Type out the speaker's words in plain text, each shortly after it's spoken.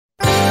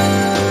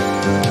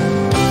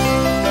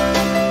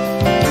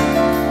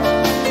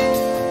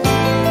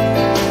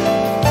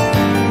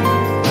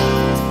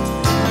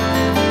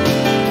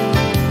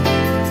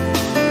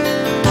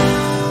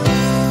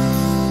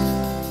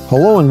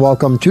Hello and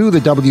welcome to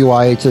the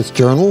WIHS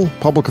Journal,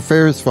 Public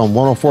Affairs from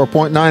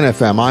 104.9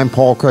 FM. I'm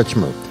Paul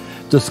Kretschmer,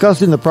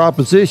 discussing the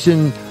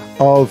proposition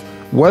of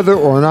whether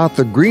or not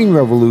the green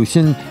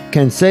revolution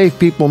can save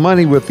people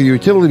money with the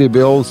utility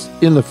bills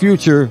in the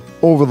future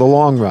over the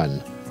long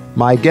run.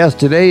 My guest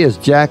today is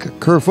Jack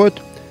Kerfoot,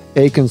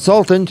 a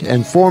consultant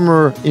and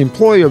former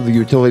employee of the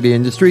utility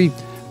industry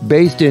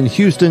based in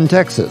Houston,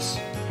 Texas.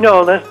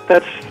 No,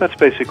 that's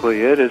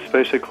basically it. It's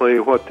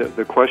basically what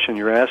the question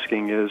you're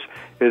asking is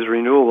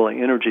renewable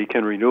energy,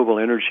 can renewable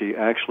energy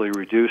actually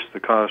reduce the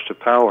cost of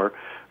power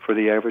for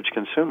the average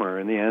consumer?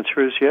 And the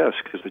answer is yes,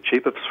 because the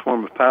cheapest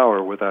form of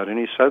power without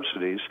any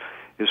subsidies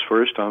is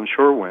first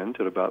onshore wind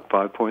at about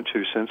 5.2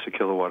 cents a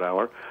kilowatt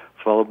hour,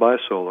 followed by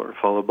solar,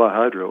 followed by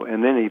hydro,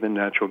 and then even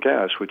natural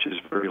gas, which is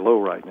very low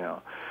right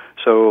now.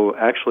 So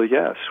actually,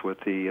 yes,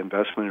 with the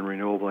investment in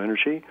renewable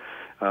energy,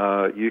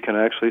 you can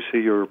actually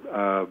see your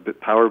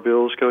power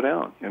bills go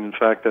down. And in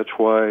fact, that's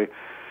why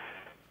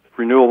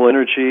renewable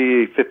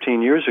energy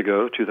 15 years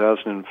ago,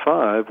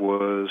 2005,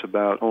 was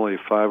about only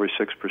 5 or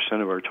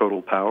 6% of our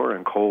total power,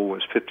 and coal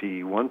was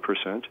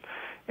 51%.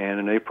 And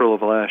in April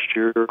of last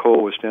year,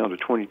 coal was down to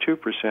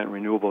 22%,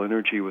 renewable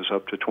energy was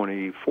up to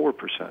 24%.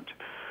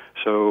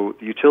 So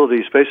the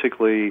utilities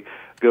basically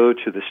go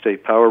to the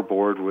State Power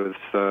Board with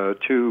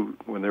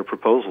when their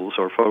proposals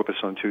are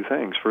focused on two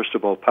things. First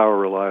of all, power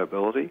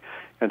reliability,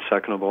 and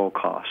second of all,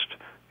 cost.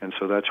 And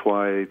so that's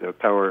why the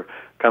power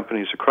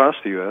companies across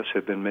the U.S.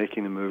 have been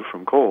making the move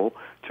from coal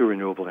to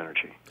renewable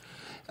energy.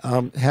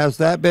 Has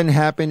that been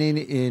happening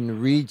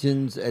in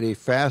regions at a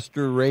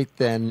faster rate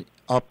than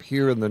up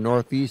here in the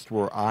Northeast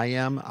where I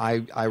am?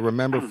 I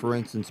remember, for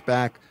instance,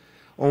 back,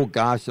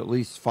 at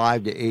least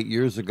 5 to 8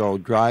 years ago,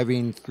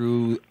 driving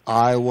through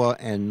Iowa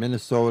and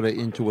Minnesota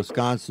into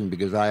Wisconsin,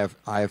 because I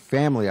have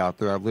family out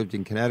there. I've lived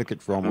in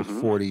Connecticut for almost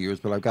 40 years,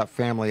 but I've got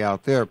family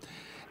out there.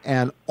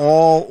 And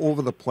all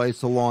over the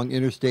place along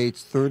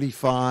Interstates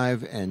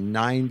 35 and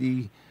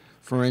 90,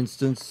 for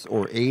instance,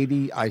 or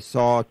 80, I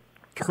saw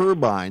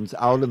turbines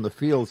out in the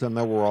fields, and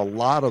there were a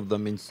lot of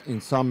them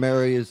in some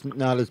areas,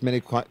 not as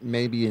many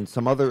maybe in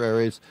some other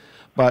areas,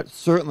 but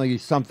certainly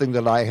something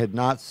that I had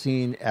not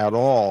seen at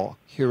all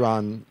here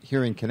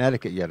in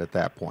Connecticut yet at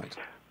that point.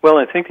 Well,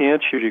 I think the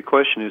answer to your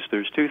question is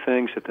there's two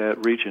things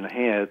that region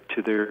had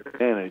to their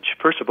advantage.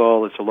 First of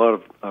all, it's a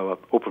lot of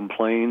open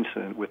plains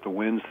and with the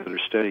winds that are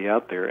steady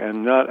out there,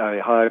 and not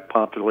a high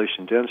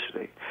population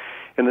density.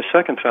 And the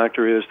second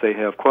factor is they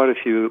have quite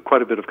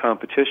a bit of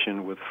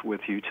competition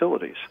with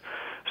utilities.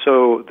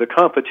 So the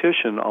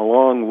competition,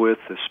 along with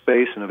the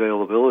space and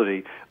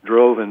availability,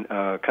 drove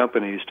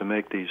companies to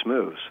make these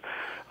moves.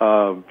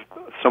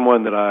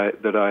 Someone that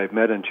I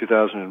met in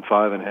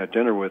 2005 and had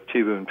dinner with,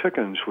 T. Boone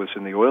Pickens, was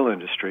in the oil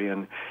industry,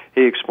 and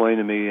he explained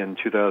to me in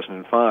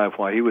 2005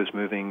 why he was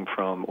moving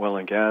from oil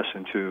and gas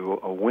into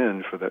a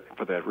wind for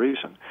that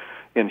reason.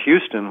 In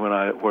Houston, when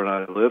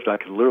I lived, I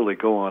could literally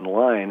go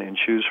online and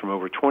choose from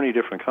over 20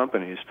 different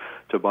companies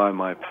to buy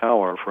my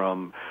power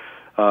from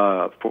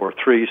for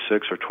 3,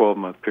 6, or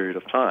 12-month period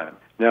of time.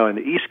 Now, in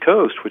the East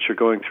Coast, which you're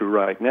going through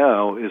right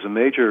now, is a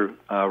major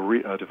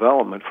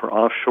development for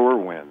offshore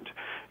wind,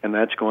 and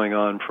that's going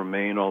on from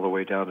Maine all the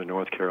way down to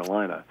North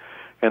Carolina.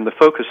 And the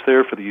focus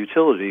there for the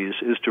utilities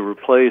is to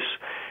replace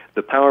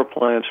the power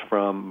plants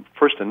from,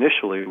 first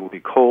initially, will be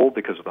coal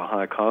because of the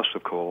high cost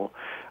of coal,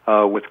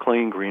 with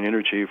clean green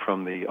energy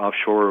from the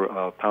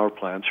offshore power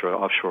plants or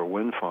offshore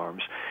wind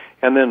farms.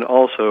 And then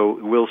also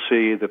we'll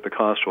see that the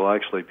cost will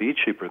actually be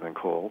cheaper than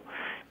coal.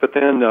 But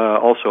then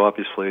also,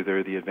 obviously, there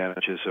are the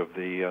advantages of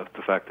the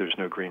fact there's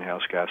no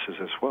greenhouse gases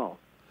as well.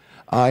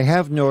 I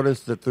have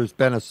noticed that there's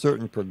been a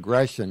certain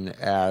progression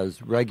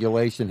as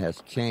regulation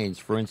has changed.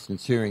 For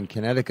instance, here in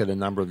Connecticut a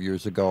number of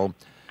years ago,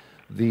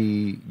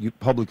 the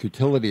Public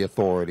Utility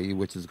Authority,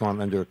 which has gone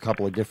under a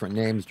couple of different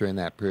names during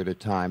that period of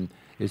time,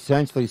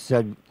 essentially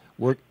said,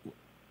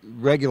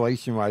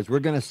 regulation-wise, we're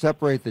going to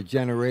separate the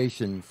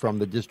generation from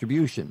the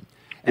distribution.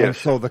 Yes. And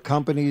so the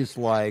companies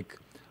like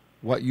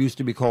what used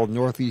to be called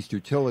Northeast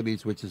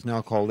Utilities, which is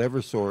now called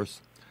Eversource,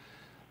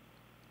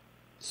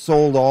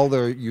 sold all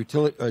their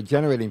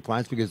generating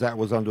plants because that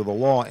was under the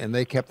law, and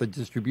they kept the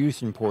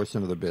distribution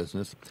portion of the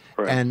business.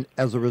 Right. And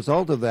as a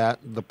result of that,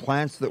 the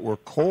plants that were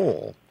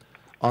coal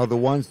are the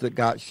ones that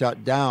got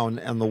shut down,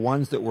 and the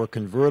ones that were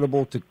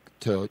convertible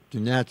to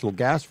natural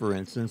gas, for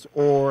instance,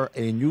 or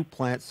a new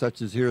plant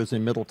such as here is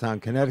in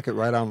Middletown, Connecticut,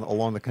 right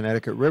along the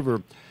Connecticut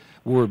River,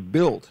 were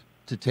built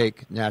to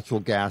take natural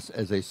gas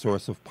as a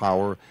source of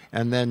power.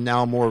 And then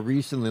now more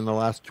recently, in the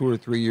last 2 or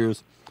 3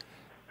 years,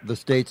 the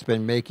state's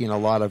been making a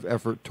lot of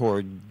effort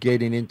toward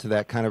getting into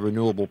that kind of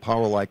renewable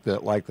power like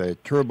the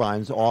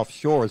turbines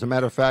offshore. As a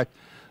matter of fact,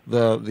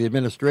 the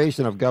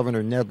administration of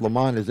Governor Ned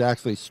Lamont has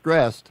actually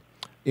stressed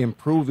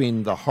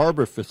improving the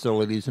harbor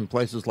facilities in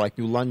places like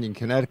New London,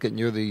 Connecticut,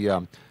 near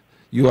the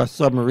U.S.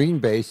 submarine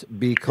base,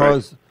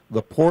 because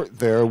the port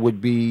there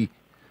would be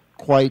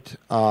quite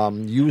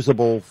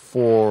usable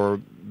for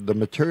the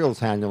materials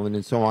handling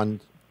and so on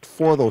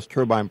for those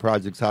turbine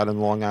projects out in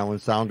Long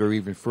Island Sound or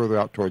even further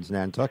out towards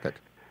Nantucket.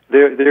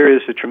 there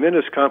is a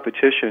tremendous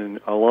competition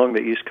along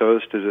the East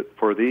Coast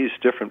for these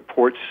different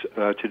ports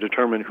to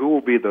determine who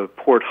will be the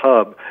port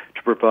hub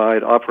to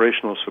provide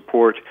operational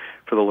support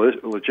for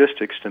the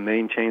logistics to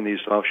maintain these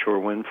offshore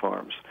wind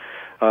farms.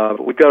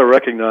 But we've got to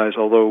recognize,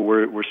 although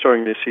we're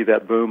starting to see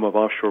that boom of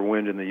offshore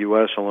wind in the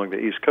U.S. along the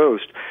East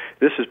Coast,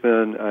 this has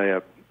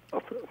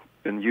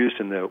been used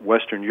in the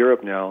Western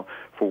Europe now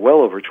for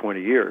well over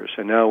 20 years.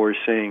 And now we're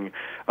seeing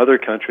other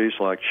countries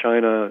like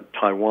China,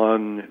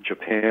 Taiwan,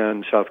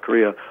 Japan, South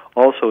Korea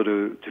also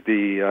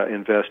to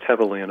invest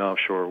heavily in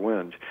offshore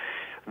wind.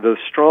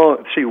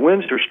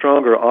 Winds are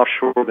stronger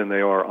offshore than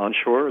they are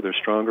onshore. They're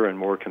stronger and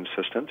more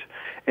consistent.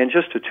 And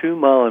just a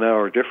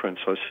 2-mile-an-hour difference,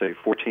 let's say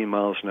 14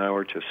 miles an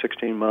hour to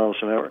 16 miles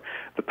an hour,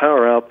 the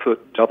power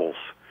output doubles.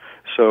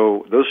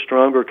 So those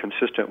stronger,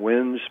 consistent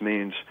winds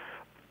means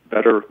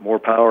better, more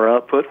power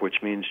output,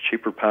 which means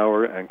cheaper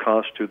power and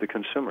cost to the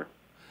consumer.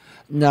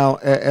 Now,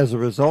 as a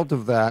result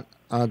of that,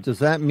 does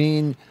that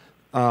mean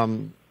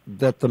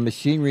that the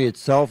machinery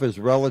itself is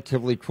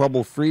relatively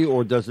trouble-free,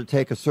 or does it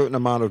take a certain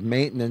amount of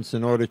maintenance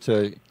in order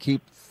to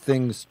keep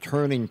things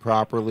turning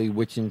properly,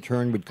 which in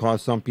turn would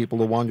cause some people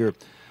to wonder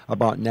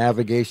about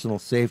navigational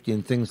safety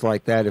and things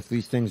like that if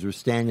these things are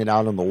standing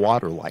out in the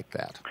water like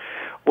that?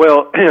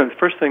 Well, the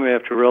first thing we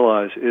have to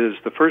realize is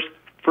the first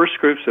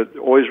groups that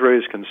always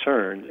raise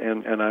concern,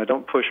 and I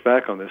don't push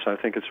back on this, I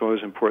think it's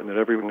always important that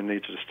everyone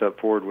needs to step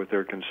forward with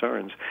their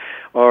concerns,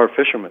 are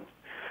fishermen.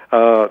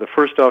 The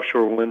first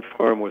offshore wind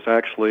farm was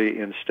actually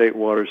in state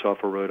waters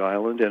off of Rhode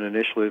Island, and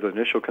initially the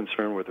initial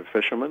concern were the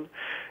fishermen.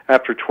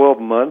 After 12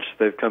 months,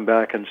 they've come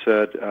back and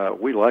said,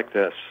 we like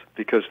this,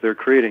 because they're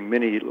creating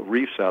many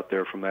reefs out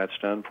there from that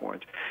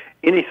standpoint.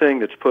 Anything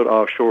that's put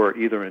offshore,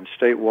 either in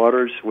state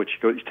waters, which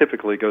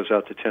typically goes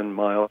out to 10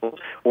 miles,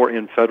 or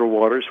in federal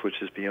waters,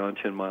 which is beyond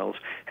 10 miles,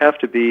 have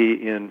to be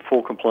in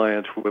full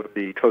compliance with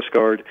the Coast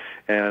Guard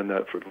and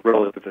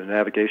relative to the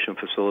navigation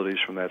facilities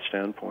from that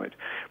standpoint.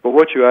 But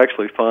what you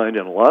actually find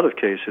in a lot of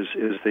cases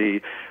is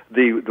the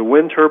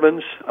wind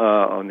turbines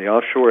on the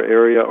offshore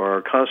area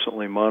are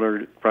constantly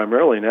monitored,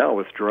 primarily now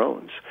with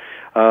drones.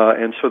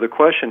 And so the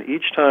question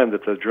each time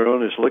that the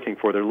drone is looking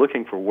for, they're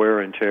looking for wear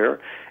and tear,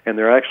 and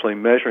they're actually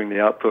measuring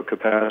the output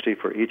capacity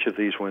for each of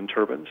these wind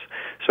turbines.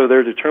 So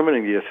they're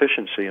determining the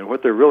efficiency, and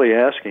what they're really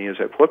asking is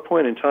at what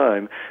point in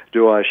time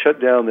do I shut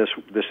down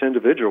this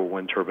individual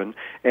wind turbine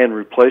and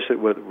replace,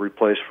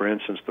 for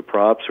instance, the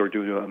props, or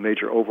do a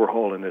major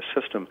overhaul in this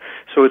system.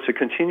 So it's a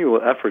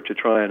continual effort to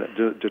try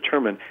and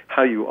determine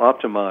how you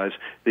optimize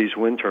these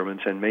wind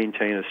turbines and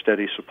maintain a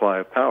steady supply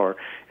of power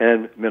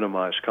and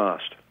minimize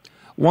cost.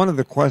 One of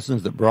the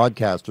questions that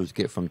broadcasters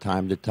get from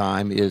time to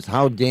time is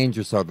how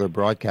dangerous are their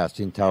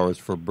broadcasting towers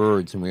for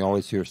birds? And we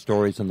always hear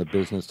stories in the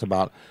business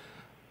about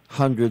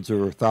hundreds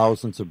or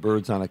thousands of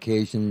birds on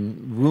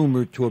occasion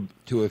rumored to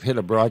have hit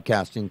a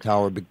broadcasting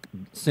tower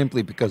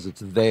simply because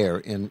it's there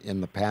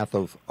in the path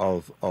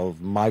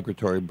of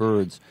migratory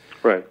birds.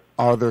 Right.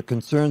 Are there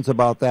concerns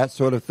about that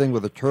sort of thing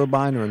with a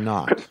turbine or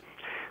not?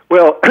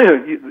 Well,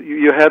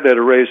 you had that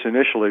erased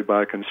initially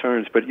by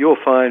concerns, but you'll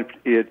find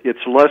it's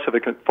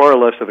far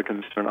less of a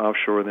concern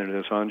offshore than it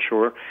is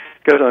onshore.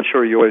 Because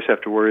onshore, you always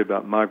have to worry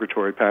about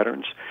migratory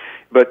patterns.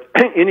 But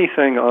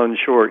anything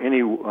onshore,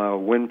 any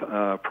wind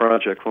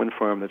project, wind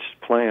farm that's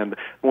planned,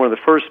 one of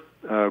the first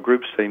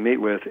groups they meet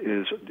with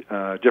is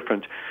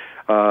different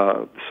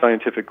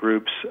scientific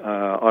groups,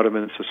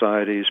 Audubon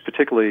societies,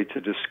 particularly to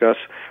discuss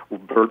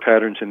bird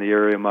patterns in the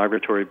area,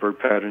 migratory bird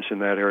patterns in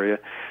that area.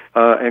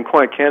 And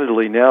quite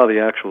candidly, now the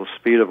actual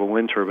speed of a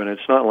wind turbine,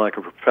 it's not like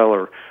a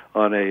propeller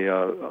on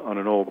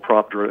an old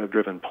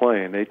prop-driven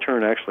plane. They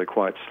turn actually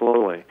quite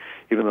slowly,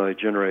 even though they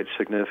generate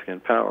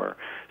significant power.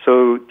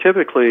 So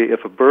typically,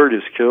 if a bird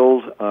is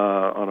killed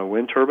on a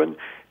wind turbine,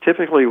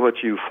 typically what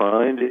you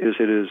find is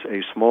it is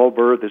a small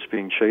bird that's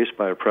being chased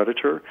by a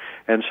predator,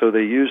 and so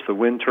they use the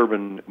wind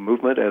turbine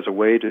movement as a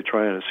way to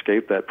try and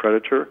escape that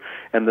predator.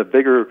 And the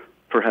bigger,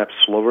 perhaps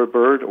slower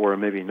bird, or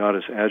maybe not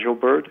as agile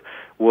bird,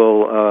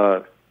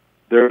 will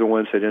they're the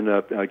ones that end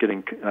up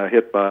getting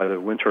hit by the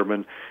wind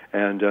turbine,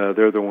 and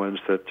they're the ones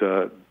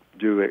that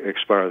do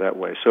expire that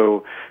way.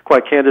 So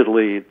quite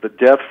candidly, the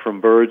death from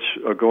birds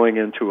going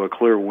into a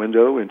clear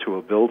window, into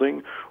a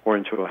building, or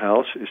into a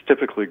house is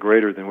typically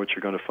greater than what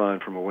you're going to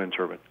find from a wind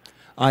turbine.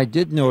 I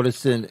did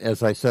notice,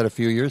 as I said a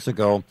few years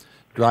ago,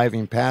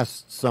 driving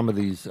past some of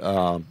these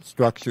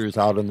structures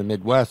out in the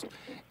Midwest,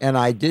 and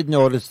I did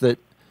notice that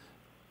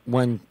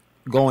when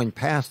going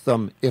past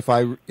them, if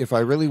I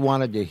really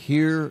wanted to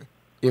hear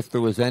if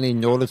there was any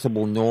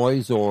noticeable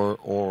noise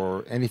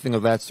or anything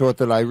of that sort,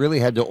 that I really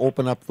had to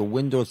open up the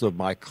windows of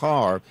my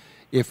car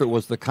if it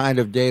was the kind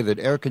of day that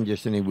air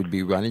conditioning would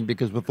be running,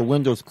 because with the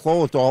windows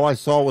closed, all I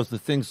saw was the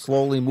thing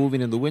slowly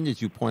moving in the wind,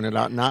 as you pointed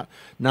out, not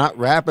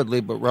rapidly,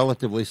 but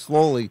relatively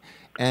slowly,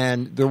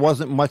 and there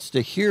wasn't much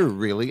to hear,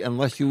 really,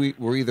 unless you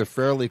were either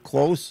fairly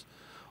close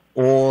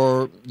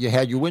or you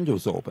had your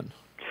windows open.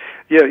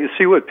 Yeah, you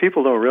see, what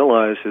people don't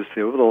realize is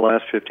that over the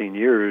last 15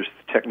 years,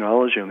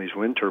 technology on these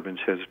wind turbines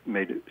has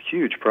made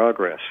huge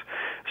progress.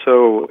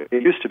 So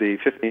it used to be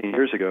 15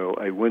 years ago,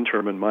 a wind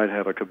turbine might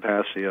have a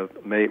capacity of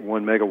 1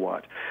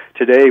 megawatt.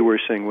 Today, we're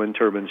seeing wind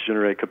turbines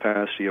generate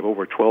capacity of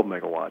over 12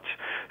 megawatts.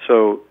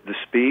 So the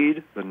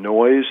speed, the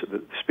noise,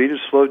 the speed is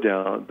slowed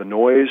down, the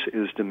noise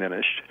is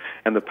diminished,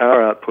 and the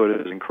power output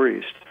is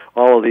increased.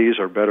 All of these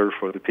are better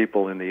for the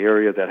people in the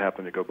area that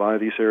happen to go by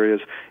these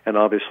areas, and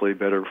obviously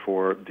better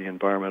for the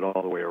environment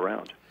all the way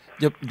around.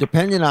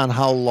 Depending on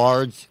how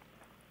large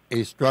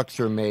a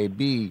structure may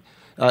be,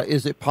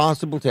 is it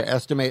possible to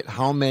estimate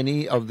how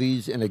many of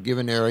these in a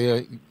given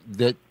area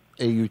that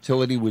a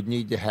utility would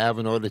need to have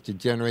in order to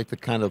generate the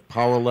kind of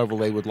power level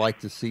they would like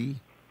to see?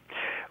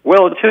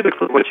 Well,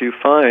 typically what you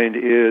find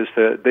is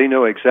that they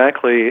know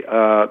exactly,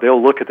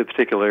 they'll look at the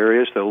particular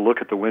areas, they'll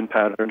look at the wind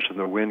patterns and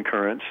the wind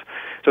currents.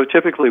 So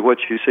typically what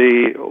you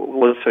see,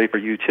 let's say for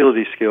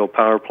utility scale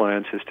power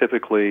plants, is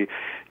typically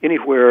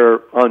anywhere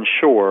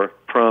onshore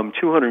from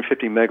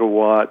 250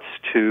 megawatts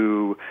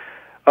to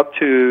up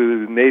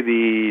to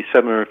maybe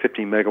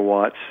 750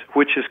 megawatts,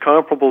 which is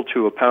comparable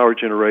to a power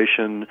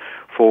generation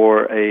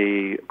for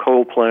a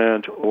coal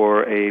plant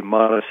or a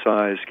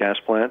modest-sized gas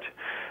plant.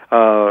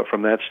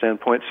 From that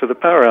standpoint. So the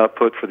power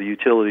output for the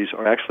utilities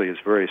is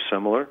very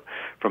similar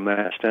from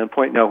that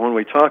standpoint. Now, when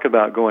we talk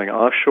about going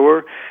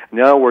offshore,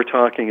 now we're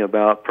talking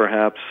about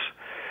perhaps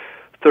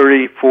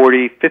 30,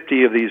 40,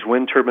 50 of these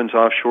wind turbines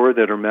offshore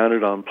that are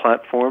mounted on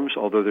platforms,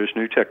 although there's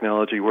new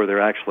technology where they're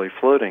actually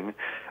floating.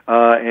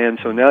 And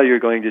so now you're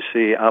going to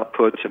see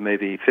outputs of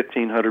maybe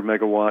 1,500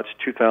 megawatts,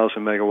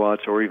 2,000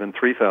 megawatts, or even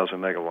 3,000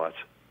 megawatts.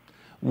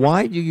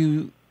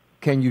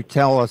 Can you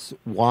tell us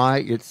why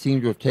it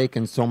seemed to have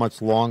taken so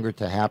much longer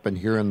to happen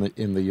here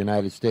in the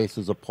United States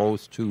as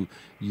opposed to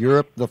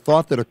Europe? The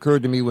thought that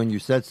occurred to me when you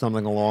said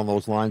something along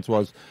those lines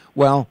was,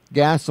 well,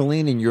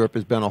 gasoline in Europe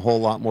has been a whole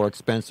lot more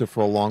expensive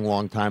for a long,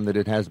 long time than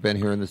it has been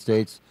here in the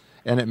States,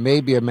 and it may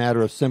be a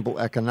matter of simple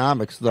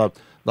economics. The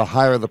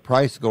higher the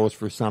price goes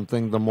for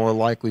something, the more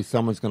likely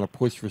someone's going to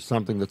push for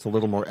something that's a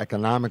little more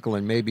economical,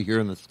 and maybe here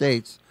in the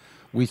States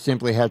we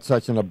simply had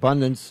such an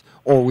abundance,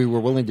 or we were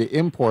willing to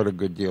import a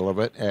good deal of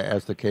it,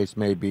 as the case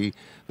may be,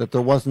 that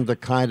there wasn't the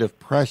kind of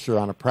pressure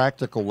on a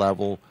practical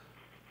level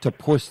to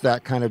push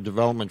that kind of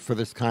development for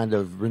this kind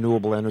of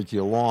renewable energy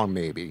along,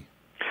 maybe.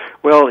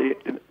 Well,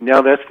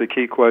 now that's the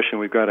key question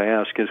we've got to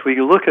ask. Is we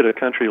look at a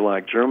country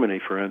like Germany,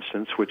 for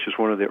instance, which is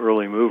one of the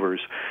early movers,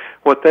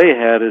 what they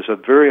had is a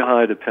very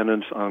high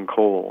dependence on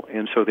coal,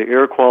 and so the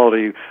air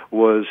quality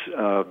was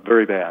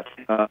very bad,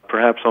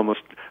 perhaps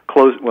almost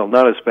close, well,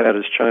 not as bad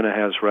as China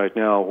has right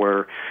now,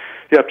 where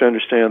you have to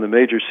understand the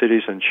major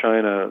cities in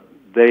China,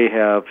 they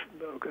have,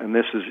 and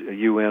this is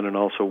UN and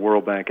also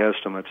World Bank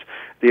estimates,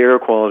 the air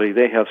quality,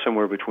 they have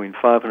somewhere between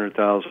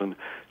 500,000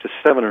 to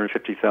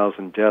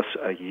 750,000 deaths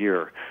a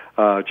year,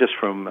 just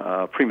from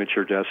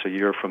premature deaths a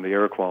year from the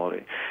air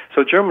quality.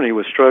 So Germany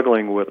was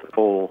struggling with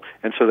coal,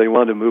 and so they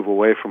wanted to move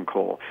away from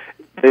coal.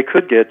 They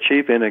could get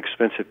cheap,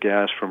 inexpensive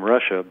gas from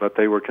Russia, but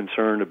they were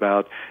concerned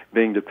about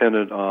being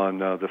dependent on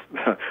the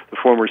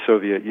former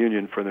Soviet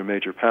Union for their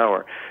major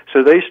power.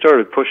 So they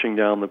started pushing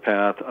down the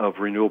path of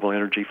renewable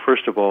energy,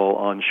 first of all,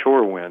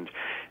 onshore wind.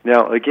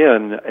 Now,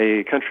 again,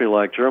 a country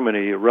like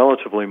Germany,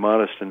 relatively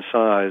modest in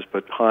size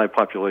but high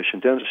population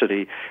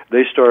density,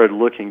 they started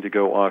looking to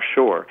go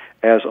offshore,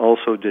 as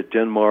also did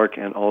Denmark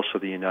and also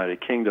the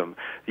United Kingdom.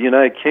 The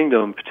United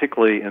Kingdom,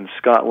 particularly in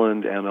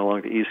Scotland and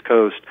along the East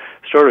Coast,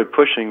 started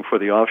pushing for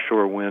the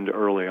offshore wind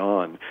early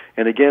on.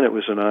 And again, it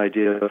was an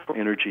idea for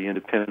energy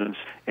independence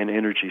and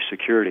energy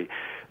security.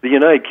 The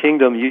United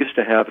Kingdom used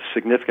to have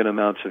significant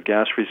amounts of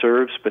gas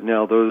reserves, but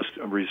now those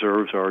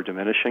reserves are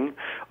diminishing.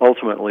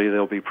 Ultimately,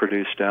 they'll be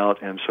produced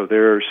out, and so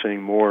they're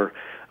seeing more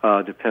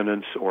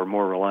dependence or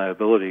more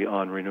reliability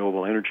on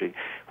renewable energy.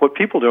 What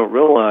people don't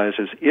realize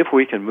is if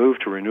we can move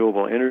to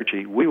renewable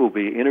energy, we will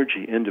be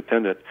energy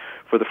independent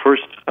for the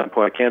first time,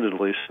 quite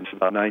candidly, since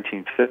about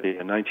 1950.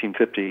 In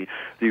 1950,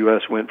 the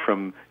U.S. went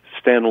from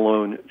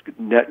standalone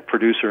net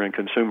producer and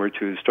consumer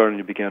to starting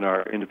to begin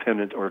our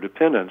independence or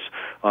dependence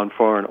on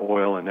foreign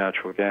oil and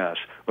natural gas,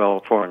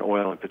 well, foreign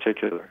oil in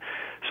particular.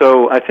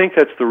 So I think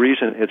that's the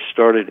reason it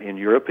started in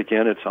Europe.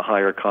 Again, it's a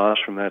higher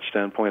cost from that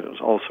standpoint. It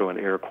was also an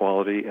air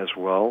quality as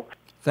well.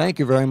 Thank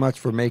you very much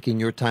for making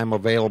your time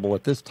available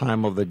at this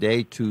time of the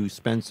day to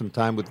spend some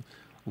time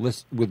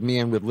with me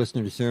and with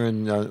listeners here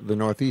in the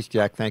Northeast.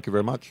 Jack, thank you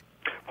very much.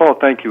 Paul,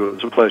 thank you. It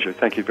was a pleasure.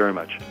 Thank you very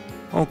much.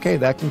 Okay,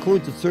 that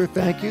concludes it, sir.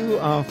 Thank you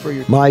for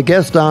your... My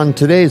guest on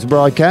today's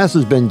broadcast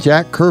has been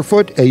Jack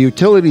Kerfoot, a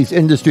utilities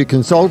industry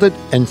consultant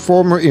and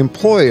former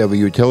employee of a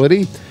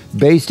utility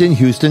based in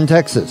Houston,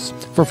 Texas.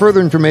 For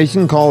further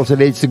information, call us at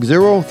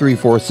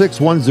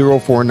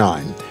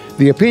 860-346-1049.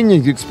 The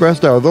opinions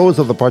expressed are those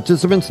of the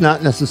participants,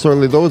 not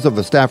necessarily those of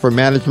the staff or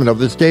management of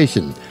this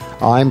station.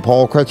 I'm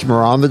Paul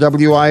Kretschmer on the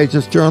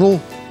WIHS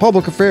Journal,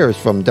 Public Affairs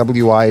from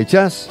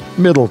WIHS,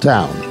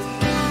 Middletown.